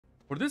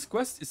For this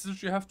quest, it's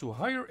that you have to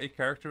hire a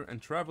character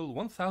and travel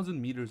 1000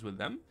 meters with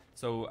them.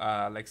 So,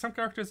 like some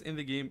characters in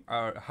the game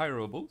are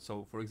hireable.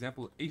 So, for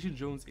example, Agent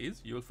Jones is.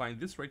 You will find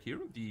this right here,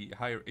 the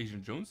hire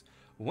Agent Jones.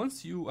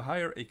 Once you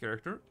hire a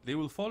character, they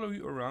will follow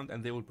you around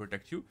and they will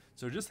protect you.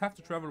 So, you just have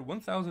to travel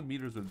 1000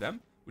 meters with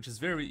them, which is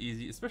very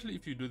easy, especially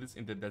if you do this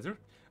in the desert.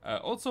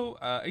 Also,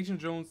 Agent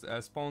Jones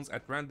spawns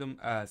at random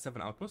 7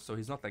 outposts, so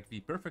he's not like the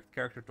perfect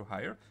character to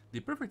hire.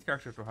 The perfect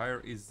character to hire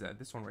is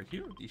this one right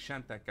here, the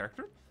Shantak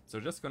character. So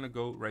just gonna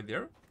go right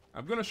there.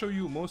 I'm gonna show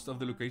you most of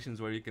the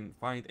locations where you can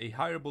find a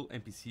hireable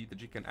NPC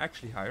that you can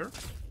actually hire.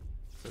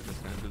 So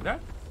just gonna do that.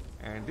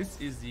 And this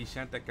is the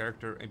Shantak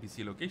character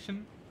NPC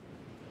location.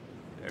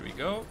 There we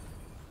go.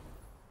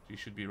 She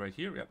should be right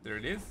here. Yep, there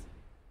it is.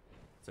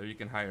 So you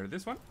can hire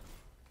this one.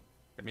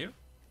 Come here.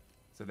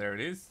 So there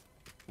it is.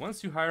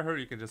 Once you hire her,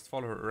 you can just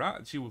follow her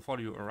around. She will follow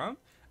you around.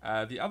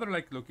 The other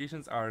like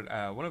locations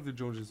are one of the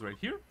Joneses right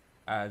here.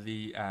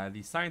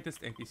 The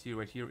scientist NPC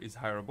right here is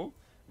hireable.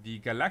 The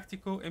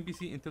Galactico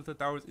NPC in Tilted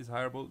Towers is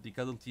hireable. The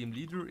Cuddle Team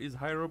Leader is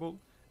hireable.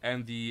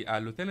 And the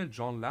Lieutenant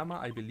John Lama,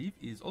 I believe,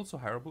 is also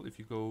hireable. If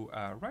you go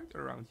right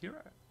around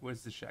here,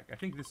 where's the shack? I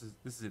think this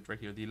is it right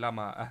here, the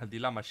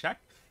Lama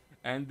shack.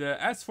 And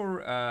as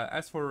for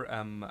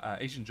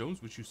Agent Jones,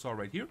 which you saw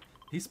right here,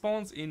 he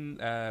spawns in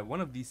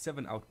one of these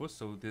 7 outposts.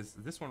 So there's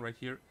this one right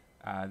here.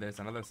 There's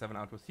another 7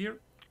 outposts here,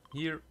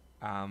 here,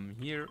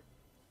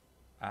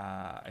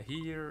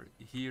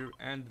 here,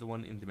 and the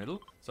one in the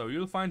middle. So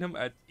you'll find him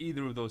at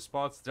either of those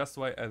spots. That's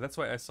why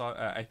I saw.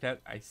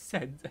 I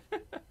said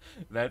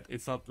that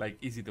it's not like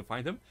easy to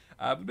find him.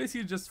 But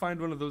basically, just find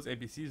one of those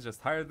NPCs,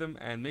 just hire them,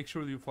 and make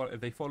sure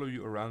they follow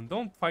you around.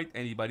 Don't fight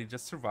anybody.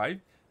 Just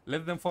survive.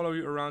 Let them follow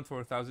you around for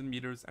 1000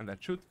 meters, and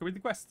that should complete the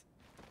quest.